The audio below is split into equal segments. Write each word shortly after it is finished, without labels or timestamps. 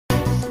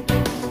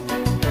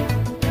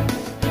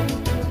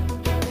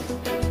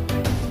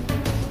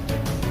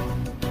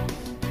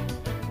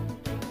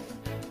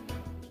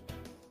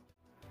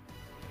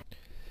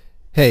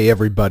Hey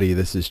everybody,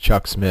 this is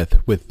Chuck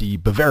Smith with the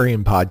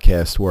Bavarian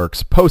Podcast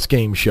Works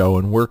Postgame Show,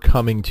 and we're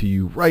coming to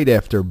you right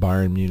after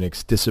Bayern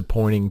Munich's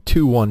disappointing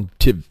 2-1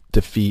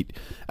 defeat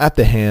at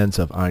the hands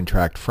of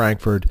Eintracht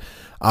Frankfurt.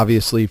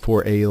 Obviously,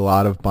 for a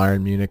lot of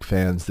Bayern Munich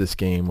fans, this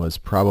game was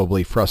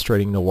probably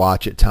frustrating to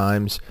watch at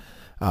times.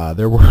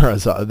 There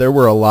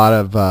were a lot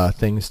of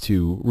things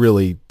to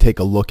really take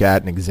a look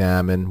at and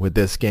examine with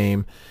this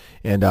game,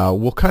 and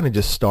we'll kind of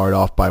just start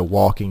off by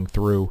walking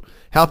through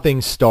how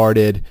things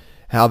started,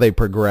 how they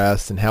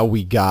progressed, and how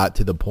we got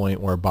to the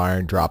point where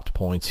Bayern dropped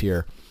points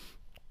here.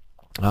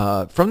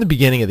 From the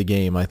beginning of the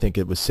game, I think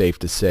it was safe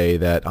to say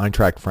that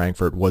Eintracht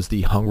Frankfurt was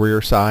the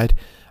hungrier side.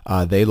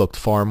 They looked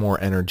far more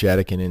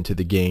energetic and into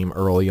the game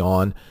early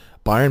on.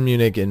 Bayern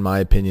Munich, in my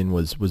opinion,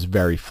 was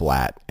very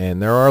flat, and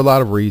there are a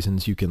lot of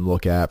reasons you can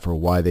look at for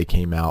why they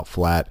came out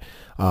flat.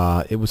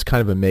 It was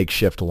kind of a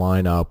makeshift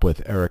lineup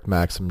with Eric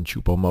Maxim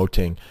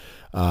Choupo-Moting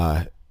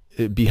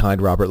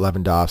behind Robert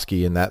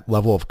Lewandowski, and that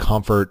level of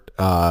comfort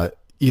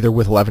either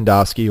with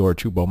Lewandowski or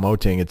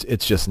Choupo-Moting,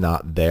 it's just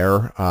not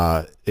there.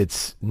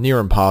 It's near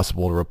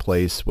impossible to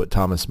replace what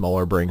Thomas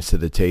Muller brings to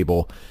the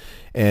table,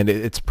 and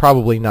it's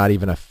probably not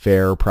even a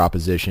fair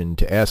proposition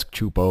to ask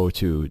Choupo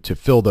to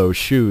fill those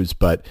shoes,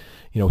 but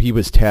he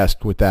was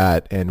tasked with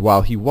that, and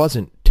while he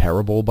wasn't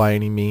terrible by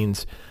any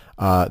means,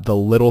 the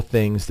little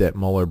things that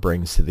Muller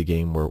brings to the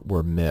game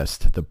were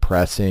missed. The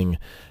pressing,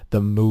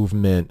 the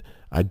movement,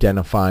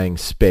 identifying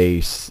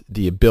space,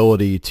 the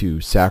ability to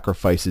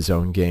sacrifice his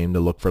own game to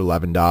look for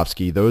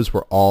Lewandowski. Those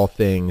were all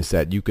things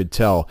that you could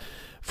tell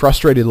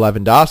frustrated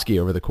Lewandowski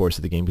over the course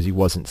of the game because he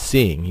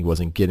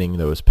wasn't getting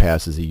those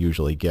passes he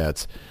usually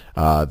gets.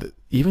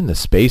 Even the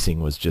spacing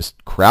was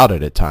just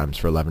crowded at times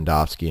for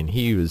Lewandowski, and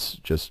he was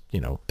just,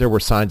 there were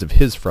signs of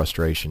his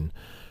frustration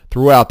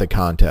throughout the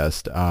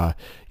contest.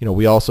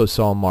 We also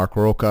saw Marc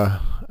Roca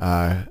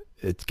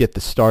get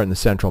the start in the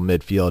central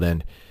midfield,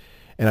 and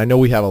I know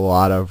we have a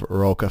lot of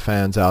Roca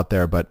fans out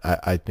there, but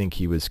I think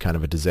he was kind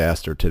of a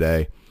disaster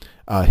today.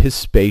 His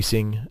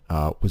spacing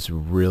was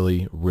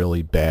really,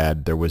 really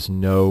bad. There was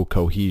no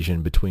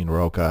cohesion between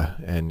Roca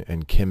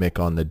and Kimmich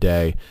on the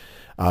day.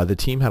 The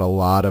team had a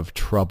lot of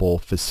trouble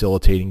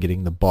facilitating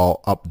getting the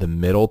ball up the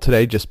middle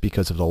today just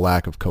because of the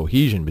lack of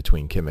cohesion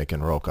between Kimmich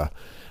and Roca.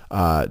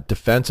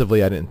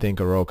 Defensively, I didn't think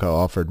Roca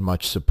offered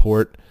much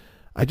support.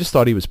 I just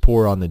thought he was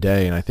poor on the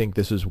day, and I think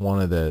this is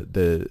one of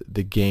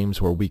the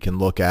games where we can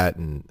look at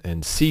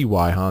and see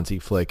why Hansi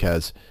Flick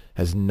has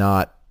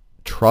not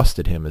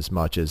trusted him as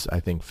much as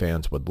I think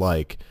fans would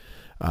like.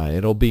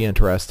 It'll be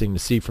interesting to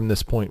see from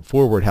this point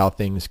forward how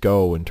things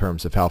go in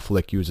terms of how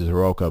Flick uses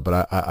Roca,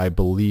 but I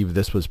believe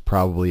this was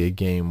probably a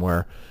game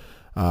where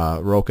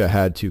Roca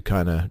had to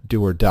kind of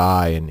do or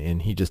die,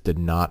 and he just did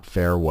not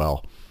fare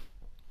well.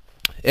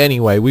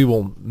 Anyway, we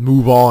will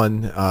move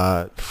on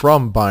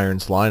from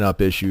Bayern's lineup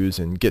issues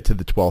and get to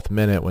the 12th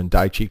minute when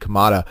Daichi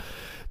Kamada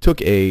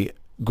took a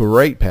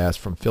great pass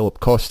from Filip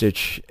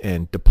Kostic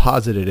and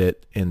deposited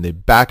it in the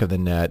back of the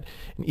net.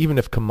 And even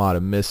if Kamada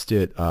missed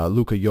it,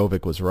 Luka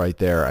Jovic was right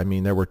there. I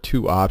mean, there were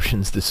two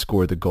options to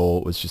score the goal.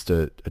 It was just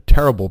a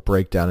terrible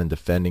breakdown in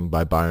defending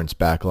by Bayern's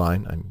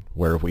backline.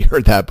 Where have we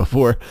heard that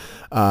before?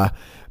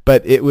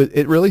 But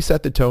it really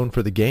set the tone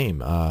for the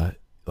game.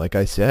 Like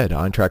I said,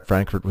 Eintracht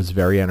Frankfurt was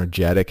very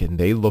energetic, and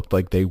they looked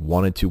like they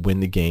wanted to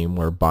win the game,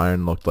 where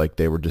Bayern looked like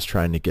they were just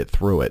trying to get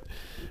through it.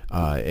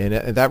 And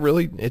that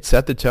really, it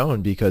set the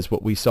tone, because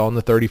what we saw in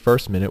the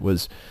 31st minute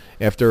was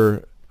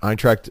after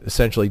Eintracht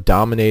essentially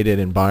dominated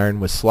and Bayern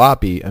was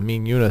sloppy,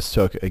 Amin Younes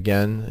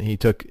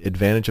took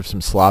advantage of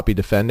some sloppy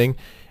defending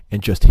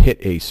and just hit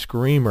a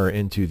screamer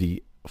into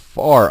the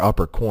far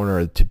upper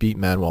corner to beat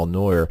Manuel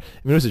Neuer. I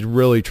mean, it was a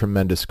really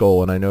tremendous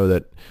goal, and I know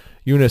that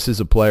Younes is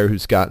a player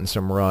who's gotten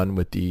some run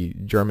with the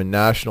German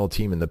national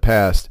team in the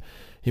past.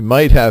 He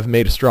might have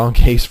made a strong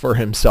case for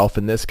himself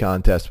in this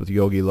contest with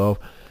Jogi Löw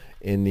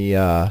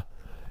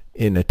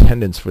in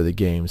attendance for the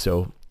game.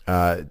 So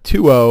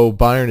 2-0,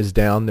 Bayern is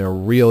down. They're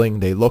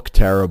reeling. They look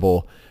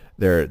terrible.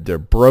 They're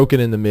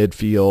broken in the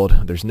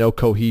midfield. There's no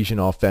cohesion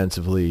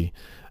offensively.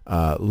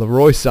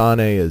 Leroy Sane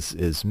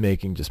is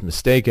making just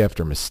mistake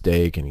after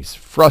mistake, and he's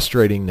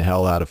frustrating the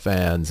hell out of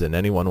fans and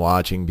anyone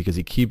watching because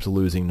he keeps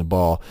losing the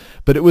ball.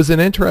 But it was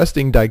an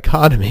interesting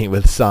dichotomy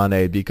with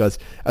Sane, because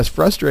as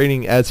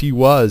frustrating as he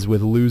was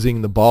with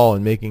losing the ball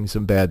and making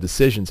some bad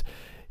decisions,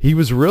 he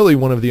was really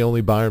one of the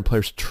only Bayern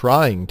players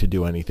trying to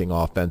do anything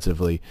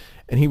offensively,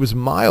 and he was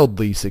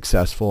mildly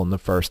successful in the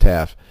first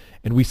half.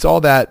 And we saw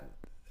that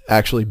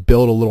actually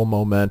build a little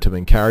momentum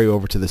and carry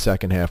over to the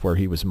second half, where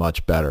he was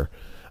much better.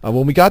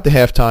 When we got to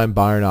halftime,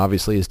 Bayern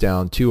obviously is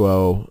down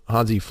 2-0.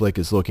 Hansi Flick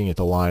is looking at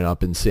the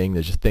lineup and seeing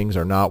that just things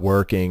are not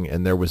working,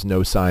 and there was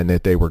no sign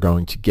that they were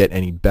going to get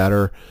any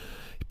better.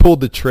 He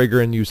pulled the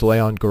trigger and used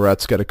Leon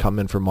Goretzka to come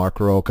in for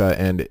Marc Roca,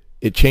 and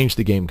it changed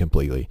the game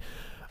completely.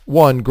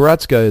 One,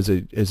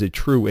 Goretzka is a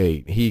true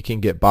 8. He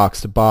can get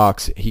box to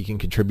box. He can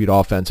contribute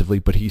offensively,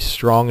 but he's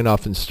strong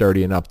enough and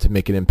sturdy enough to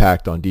make an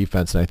impact on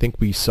defense, and I think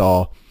we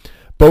saw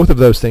both of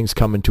those things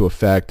come into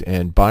effect,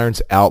 and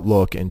Bayern's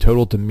outlook and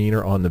total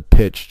demeanor on the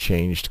pitch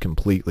changed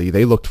completely.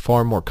 They looked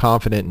far more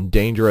confident and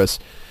dangerous,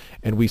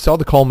 and we saw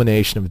the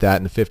culmination of that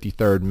in the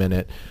 53rd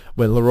minute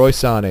when Leroy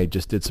Sane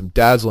just did some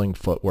dazzling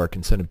footwork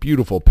and sent a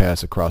beautiful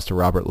pass across to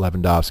Robert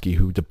Lewandowski,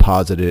 who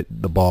deposited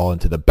the ball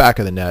into the back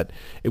of the net.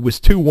 It was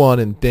 2-1,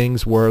 and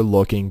things were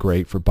looking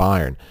great for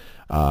Bayern.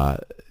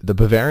 The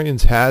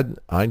Bavarians had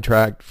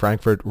Eintracht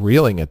Frankfurt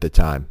reeling at the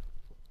time.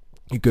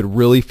 You could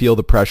really feel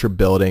the pressure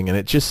building, and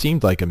it just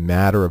seemed like a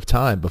matter of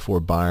time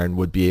before Bayern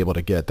would be able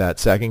to get that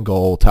second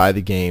goal, tie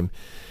the game,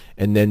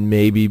 and then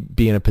maybe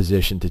be in a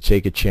position to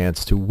take a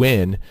chance to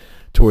win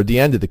toward the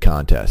end of the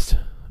contest.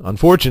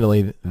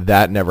 Unfortunately,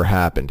 that never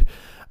happened.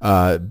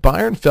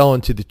 Bayern fell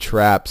into the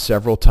trap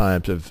several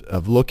times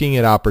of looking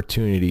at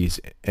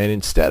opportunities, and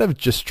instead of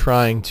just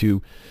trying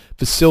to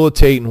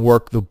facilitate and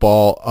work the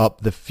ball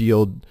up the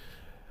field,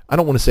 I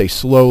don't want to say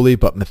slowly,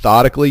 but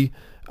methodically,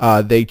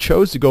 they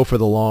chose to go for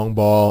the long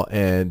ball,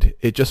 and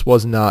it just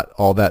was not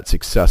all that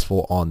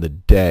successful on the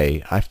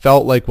day. I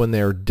felt like when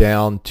they were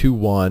down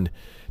 2-1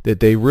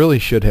 that they really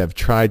should have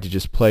tried to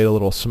just play a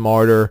little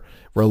smarter,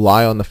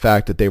 rely on the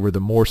fact that they were the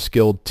more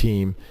skilled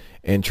team,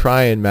 and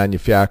try and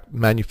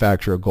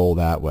manufacture a goal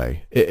that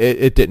way.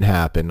 It didn't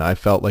happen. I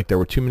felt like there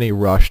were too many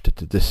rushed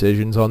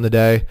decisions on the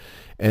day,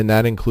 and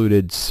that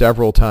included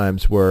several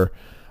times where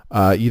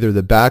either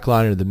the back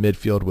line or the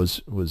midfield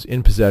was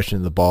in possession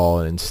of the ball,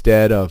 and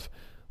instead of,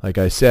 like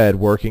I said,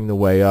 working the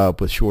way up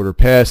with shorter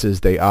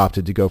passes, they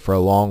opted to go for a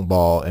long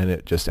ball, and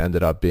it just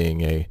ended up being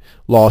a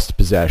lost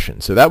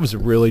possession. So that was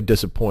really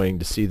disappointing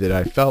to see that.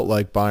 I felt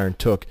like Bayern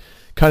took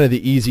kind of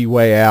the easy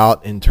way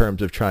out in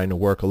terms of trying to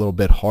work a little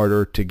bit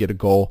harder to get a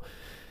goal.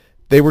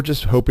 They were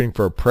just hoping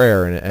for a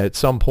prayer, and at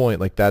some point,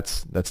 like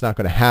that's not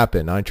going to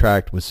happen.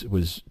 Eintracht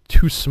was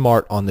too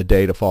smart on the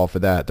day to fall for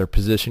that. Their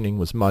positioning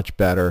was much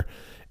better,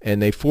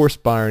 and they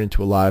forced Bayern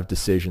into a lot of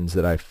decisions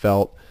that I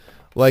felt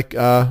like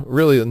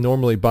really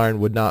normally Bayern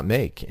would not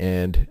make.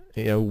 And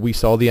we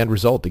saw the end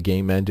result. The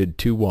game ended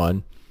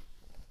 2-1.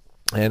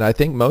 And I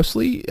think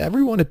mostly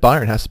everyone at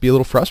Bayern has to be a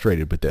little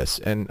frustrated with this,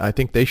 and I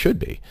think they should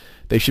be.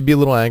 They should be a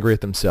little angry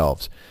at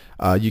themselves.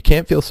 You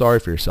can't feel sorry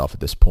for yourself at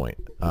this point.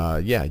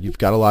 Yeah, you've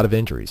got a lot of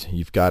injuries.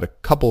 You've got a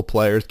couple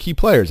players, key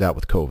players out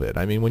with COVID.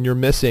 I mean, when you're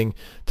missing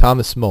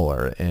Thomas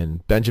Muller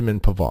and Benjamin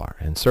Pavard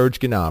and Serge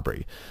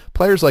Gnabry,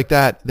 players like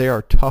that, they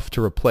are tough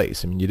to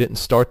replace. I mean, you didn't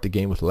start the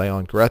game with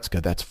Leon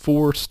Goretzka. That's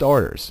 4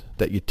 starters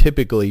that you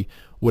typically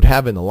would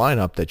have in the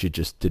lineup that you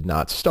just did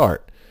not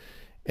start.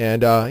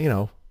 And,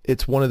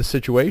 it's one of the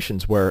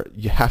situations where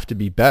you have to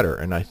be better.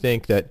 And I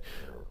think that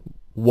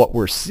what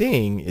we're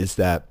seeing is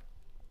that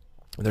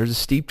there's a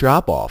steep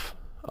drop-off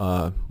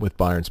with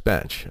Bayern's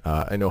bench.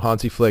 I know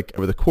Hansi Flick,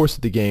 over the course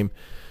of the game,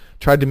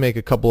 tried to make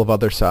a couple of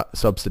other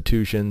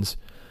substitutions,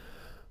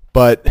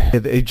 but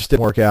it just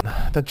didn't work out.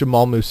 That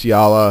Jamal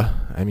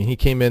Musiala, I mean, he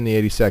came in the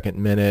 82nd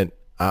minute.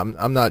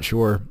 I'm not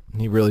sure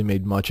he really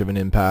made much of an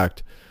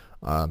impact.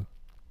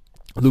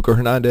 Luca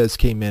Hernandez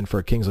came in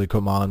for Kingsley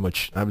Coman,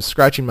 which I was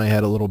scratching my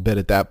head a little bit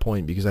at that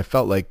point because I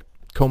felt like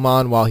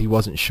Coman, while he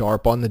wasn't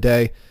sharp on the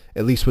day,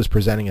 at least was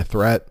presenting a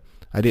threat.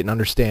 I didn't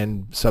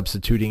understand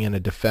substituting in a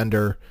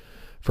defender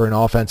for an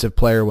offensive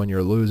player when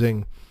you're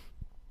losing.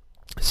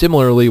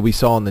 Similarly, we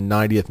saw in the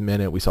 90th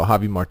minute, we saw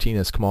Javi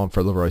Martinez come on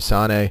for Leroy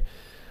Sane.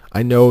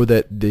 I know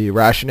that the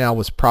rationale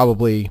was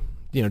probably,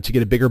 to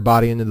get a bigger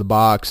body into the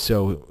box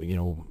so,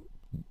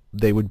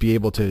 they would be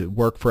able to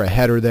work for a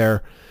header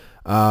there.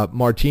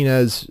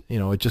 Martinez,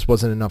 it just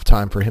wasn't enough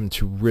time for him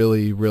to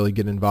really, really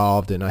get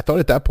involved. And I thought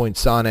at that point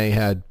Sane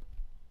had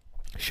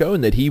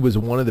shown that he was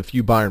one of the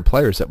few Bayern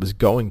players that was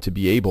going to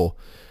be able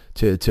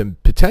to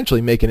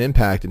potentially make an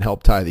impact and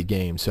help tie the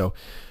game. So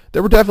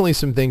there were definitely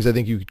some things I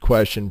think you could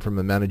question from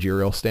a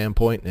managerial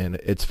standpoint, and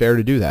it's fair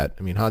to do that.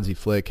 I mean, Hansi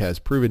Flick has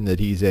proven that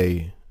he's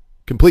a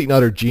complete and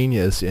utter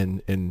genius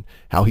in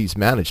how he's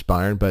managed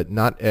Bayern, but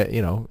not,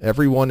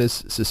 everyone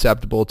is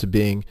susceptible to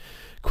being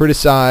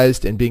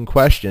criticized and being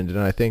questioned. And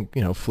I think,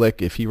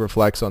 Flick, if he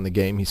reflects on the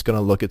game, he's going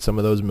to look at some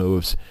of those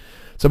moves,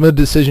 some of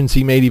the decisions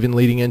he made even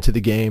leading into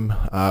the game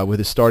with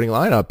his starting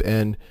lineup,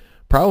 and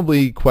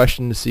probably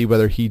question to see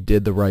whether he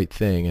did the right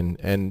thing.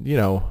 And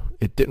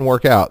it didn't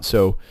work out.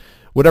 So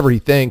whatever he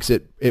thinks,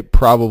 it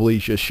probably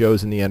just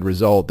shows in the end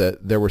result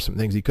that there were some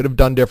things he could have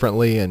done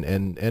differently,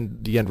 and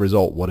the end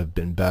result would have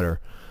been better.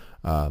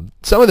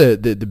 Some of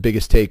the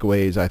biggest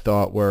takeaways I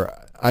thought were,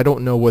 I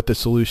don't know what the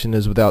solution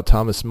is without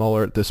Thomas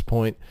Muller at this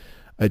point.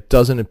 It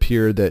doesn't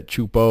appear that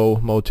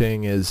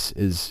Choupo-Moting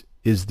is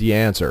the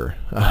answer,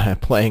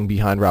 playing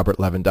behind Robert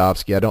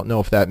Lewandowski. I don't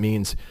know if that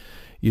means,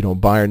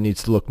 Bayern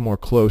needs to look more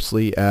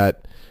closely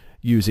at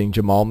using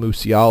Jamal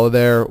Musiala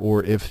there,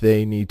 or if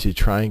they need to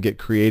try and get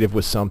creative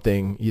with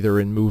something, either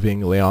in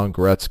moving Leon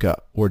Goretzka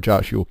or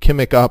Joshua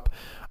Kimmich up.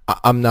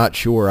 I'm not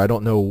sure. I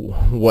don't know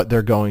what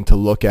they're going to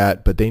look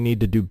at, but they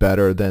need to do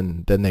better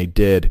than they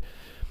did.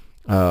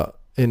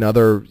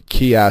 Another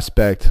key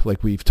aspect,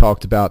 like we've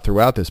talked about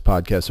throughout this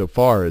podcast so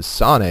far, is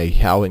Sane,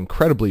 how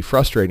incredibly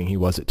frustrating he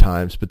was at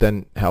times, but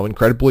then how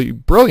incredibly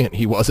brilliant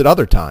he was at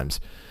other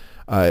times.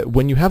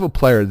 When you have a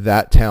player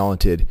that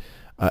talented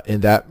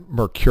and that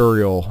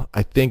mercurial,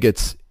 I think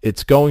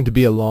it's going to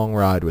be a long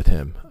ride with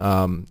him.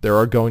 There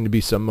are going to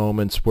be some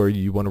moments where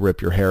you want to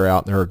rip your hair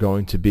out, and there are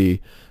going to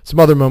be some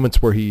other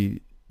moments where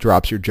he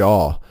drops your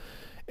jaw.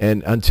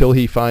 And until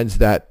he finds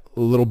that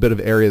little bit of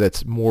area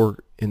that's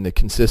more in the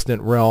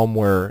consistent realm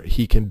where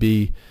he can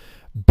be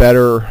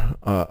better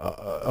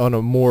on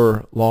a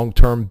more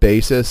long-term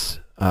basis,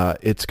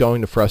 it's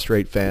going to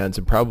frustrate fans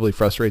and probably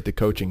frustrate the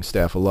coaching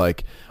staff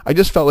alike. I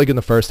just felt like in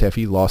the first half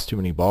he lost too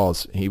many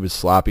balls. He was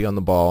sloppy on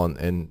the ball,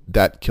 and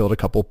that killed a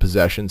couple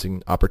possessions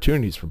and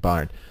opportunities for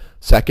Bayern.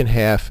 Second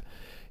half,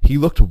 he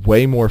looked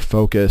way more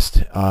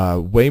focused,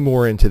 way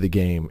more into the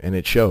game, and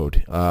it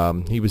showed.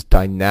 He was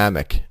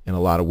dynamic in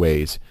a lot of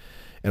ways,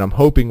 and I'm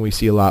hoping we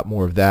see a lot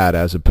more of that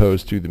as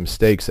opposed to the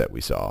mistakes that we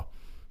saw.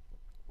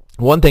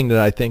 One thing that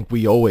I think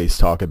we always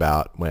talk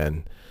about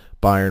when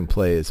Bayern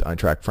plays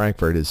Eintracht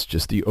Frankfurt is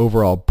just the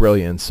overall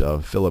brilliance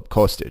of Filip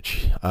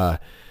Kostic.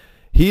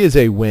 He is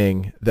a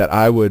wing that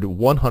I would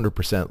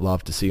 100%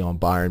 love to see on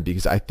Bayern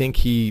because I think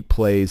he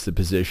plays the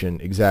position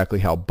exactly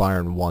how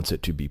Bayern wants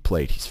it to be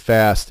played. He's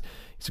fast.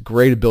 He's a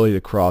great ability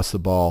to cross the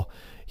ball.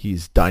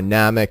 He's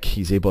dynamic.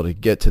 He's able to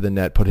get to the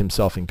net, put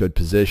himself in good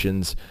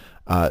positions.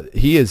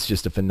 He is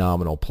just a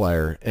phenomenal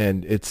player,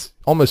 and it's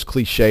almost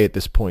cliche at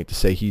this point to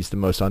say he's the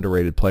most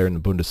underrated player in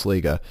the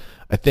Bundesliga.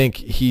 I think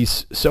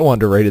he's so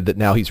underrated that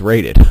now he's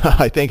rated.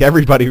 I think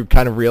everybody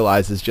kind of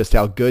realizes just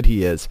how good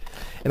he is.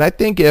 And I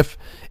think if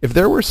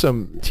there were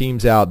some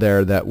teams out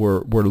there that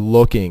were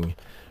looking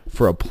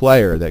for a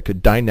player that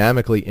could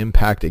dynamically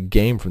impact a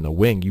game from the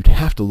wing, you'd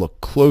have to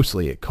look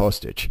closely at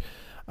Kostic.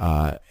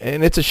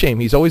 And it's a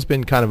shame. He's always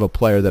been kind of a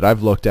player that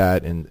I've looked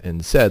at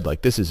and said,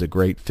 like, this is a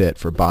great fit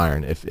for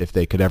Bayern if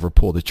they could ever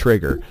pull the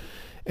trigger.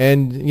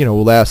 And, you know,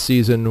 last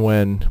season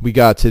when we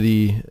got to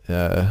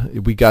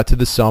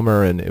the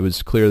summer and it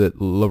was clear that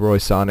Leroy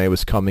Sane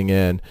was coming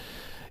in,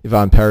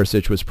 Ivan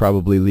Perisic was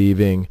probably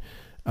leaving,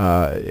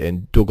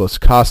 and Douglas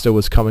Costa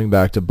was coming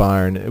back to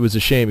Bayern. It was a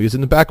shame because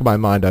in the back of my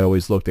mind I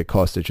always looked at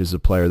Kostic as a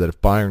player that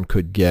if Bayern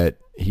could get,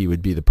 he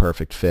would be the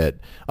perfect fit.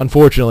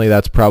 Unfortunately,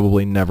 that's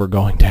probably never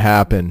going to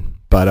happen,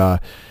 but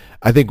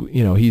I think,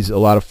 you know, he's a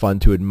lot of fun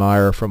to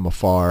admire from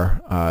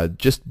afar.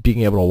 Just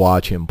being able to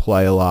watch him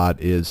play a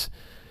lot is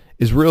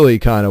really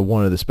kind of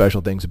one of the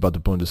special things about the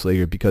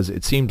Bundesliga, because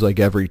it seems like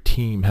every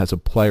team has a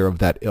player of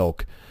that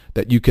ilk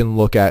that you can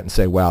look at and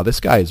say, wow, this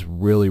guy is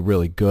really,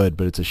 really good,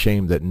 but it's a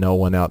shame that no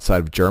one outside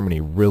of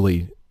Germany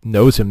really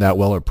knows him that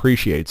well or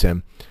appreciates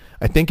him.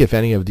 I think if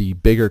any of the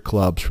bigger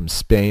clubs from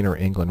Spain or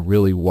England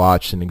really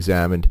watched and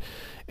examined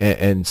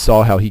and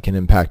saw how he can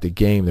impact a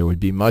game, there would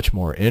be much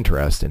more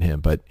interest in him.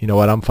 But you know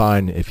what? I'm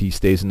fine if he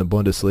stays in the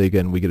Bundesliga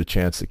and we get a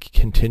chance to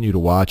continue to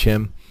watch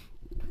him.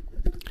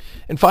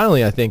 And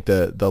finally, I think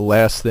the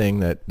last thing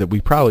that we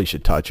probably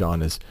should touch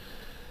on is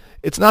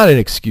it's not an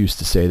excuse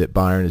to say that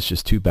Bayern is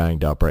just too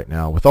banged up right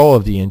now. With all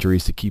of the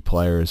injuries to key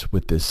players,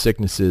 with the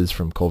sicknesses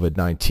from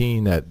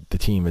COVID-19 that the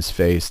team has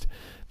faced,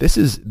 this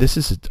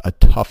is a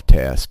tough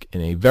task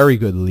in a very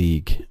good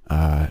league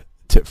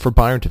for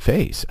Bayern to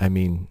face. I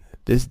mean,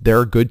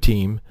 they're a good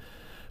team,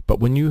 but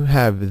when you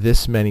have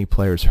this many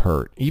players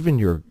hurt, even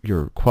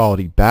your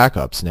quality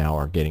backups now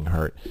are getting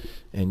hurt,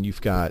 and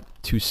you've got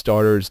two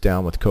starters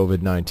down with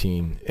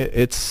COVID-19,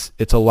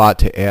 it's a lot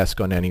to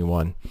ask on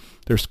anyone.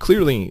 There's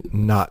clearly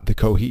not the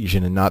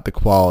cohesion and not the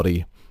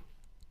quality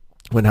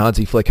when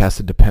Hansi Flick has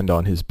to depend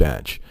on his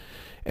bench.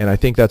 And I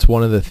think that's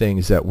one of the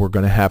things that we're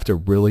going to have to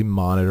really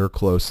monitor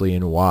closely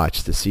and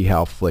watch to see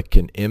how Flick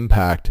can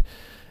impact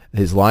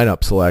his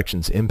lineup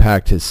selections,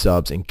 impact his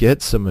subs, and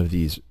get some of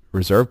these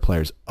reserve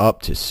players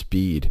up to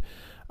speed.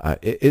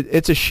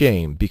 It's a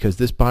shame because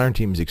this Bayern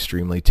team is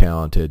extremely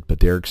talented,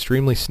 but they're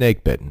extremely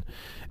snake-bitten.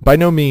 By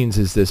no means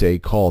is this a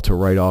call to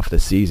write off the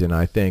season.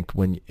 I think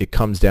when it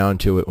comes down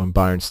to it, when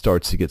Bayern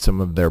starts to get some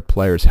of their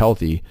players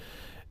healthy,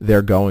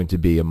 they're going to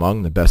be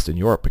among the best in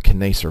Europe. But can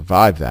they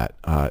survive that?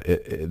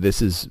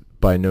 This is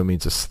by no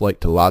means a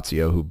slight to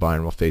Lazio, who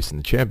Bayern will face in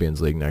the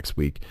Champions League next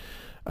week.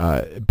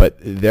 But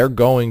they're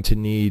going to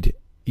need,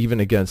 even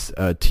against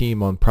a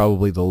team on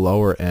probably the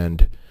lower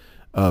end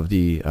of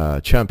the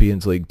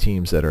Champions League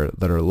teams that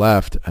are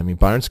left, I mean,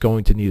 Bayern's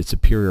going to need a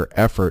superior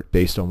effort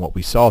based on what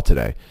we saw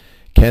today.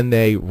 Can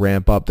they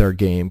ramp up their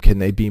game? Can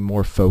they be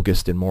more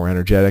focused and more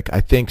energetic?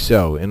 I think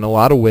so. In a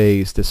lot of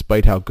ways,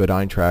 despite how good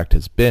Eintracht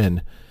has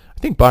been, I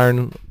think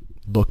Bayern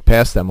looked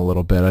past them a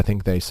little bit. I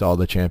think they saw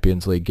the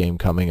Champions League game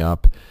coming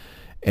up.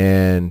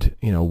 And,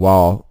 you know,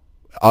 while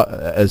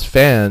as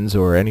fans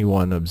or any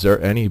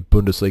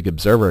Bundesliga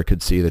observer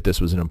could see that this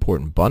was an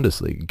important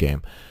Bundesliga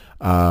game,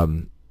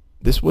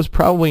 this was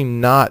probably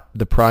not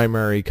the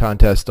primary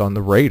contest on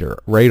the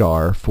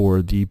radar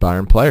for the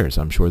Bayern players.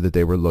 I'm sure that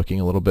they were looking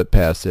a little bit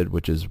past it,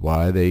 which is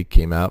why they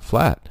came out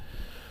flat.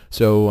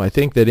 So I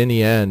think that in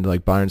the end,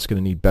 like, Bayern's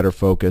going to need better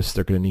focus.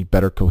 They're going to need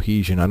better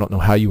cohesion. I don't know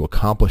how you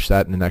accomplish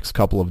that in the next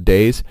couple of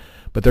days,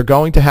 but they're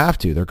going to have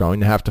to. They're going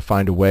to have to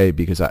find a way,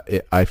 because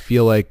I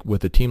feel like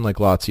with a team like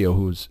Lazio,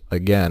 who's,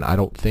 again, I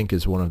don't think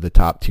is one of the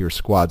top tier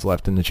squads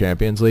left in the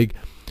Champions League,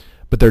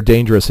 but they're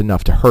dangerous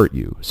enough to hurt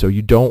you. So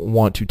you don't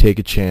want to take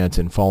a chance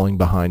in falling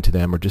behind to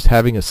them or just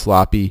having a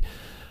sloppy,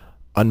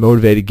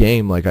 unmotivated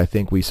game like I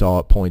think we saw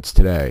at points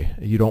today.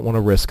 You don't want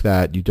to risk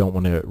that. You don't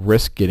want to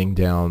risk getting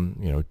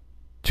down,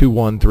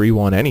 2-1,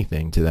 3-1,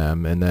 anything to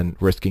them, and then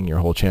risking your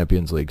whole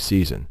Champions League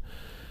season.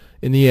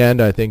 In the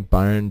end, I think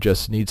Bayern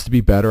just needs to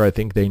be better. I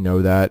think they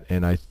know that,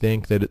 and I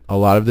think that a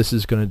lot of this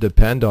is going to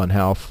depend on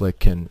how Flick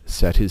can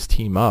set his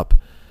team up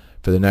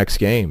for the next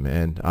game.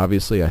 And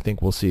obviously, I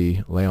think we'll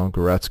see Leon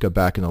Goretzka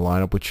back in the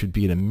lineup, which should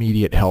be an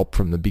immediate help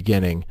from the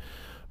beginning.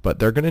 But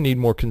they're going to need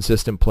more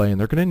consistent play, and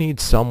they're going to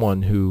need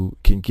someone who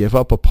can give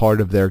up a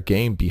part of their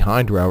game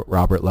behind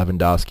Robert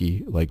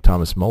Lewandowski, like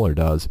Thomas Muller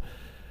does,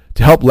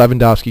 to help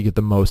Lewandowski get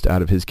the most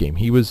out of his game.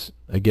 He was,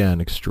 again,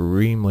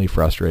 extremely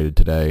frustrated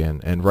today,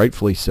 and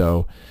rightfully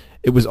so.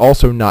 It was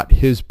also not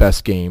his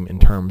best game in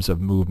terms of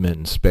movement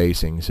and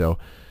spacing. So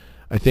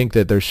I think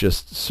that there's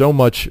just so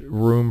much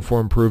room for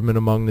improvement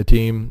among the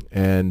team,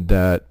 and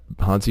that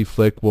Hansi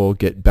Flick will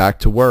get back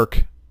to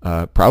work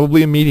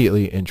probably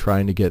immediately in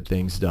trying to get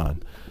things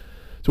done.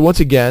 So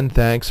once again,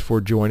 thanks for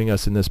joining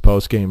us in this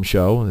post-game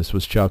show. This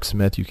was Chuck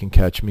Smith. You can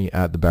catch me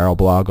at the Barrel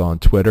Blog on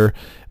Twitter.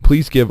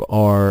 Please give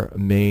our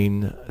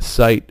main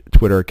site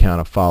Twitter account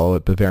a follow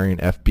at Bavarian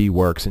FB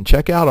Works, and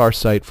check out our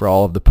site for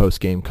all of the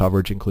post-game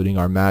coverage, including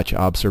our match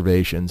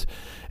observations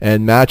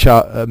and match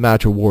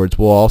awards.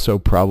 We'll also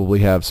probably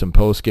have some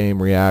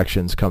post-game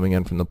reactions coming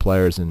in from the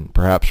players and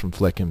perhaps from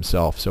Flick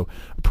himself. So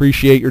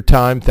appreciate your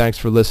time. Thanks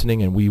for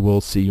listening, and we will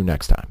see you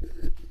next time.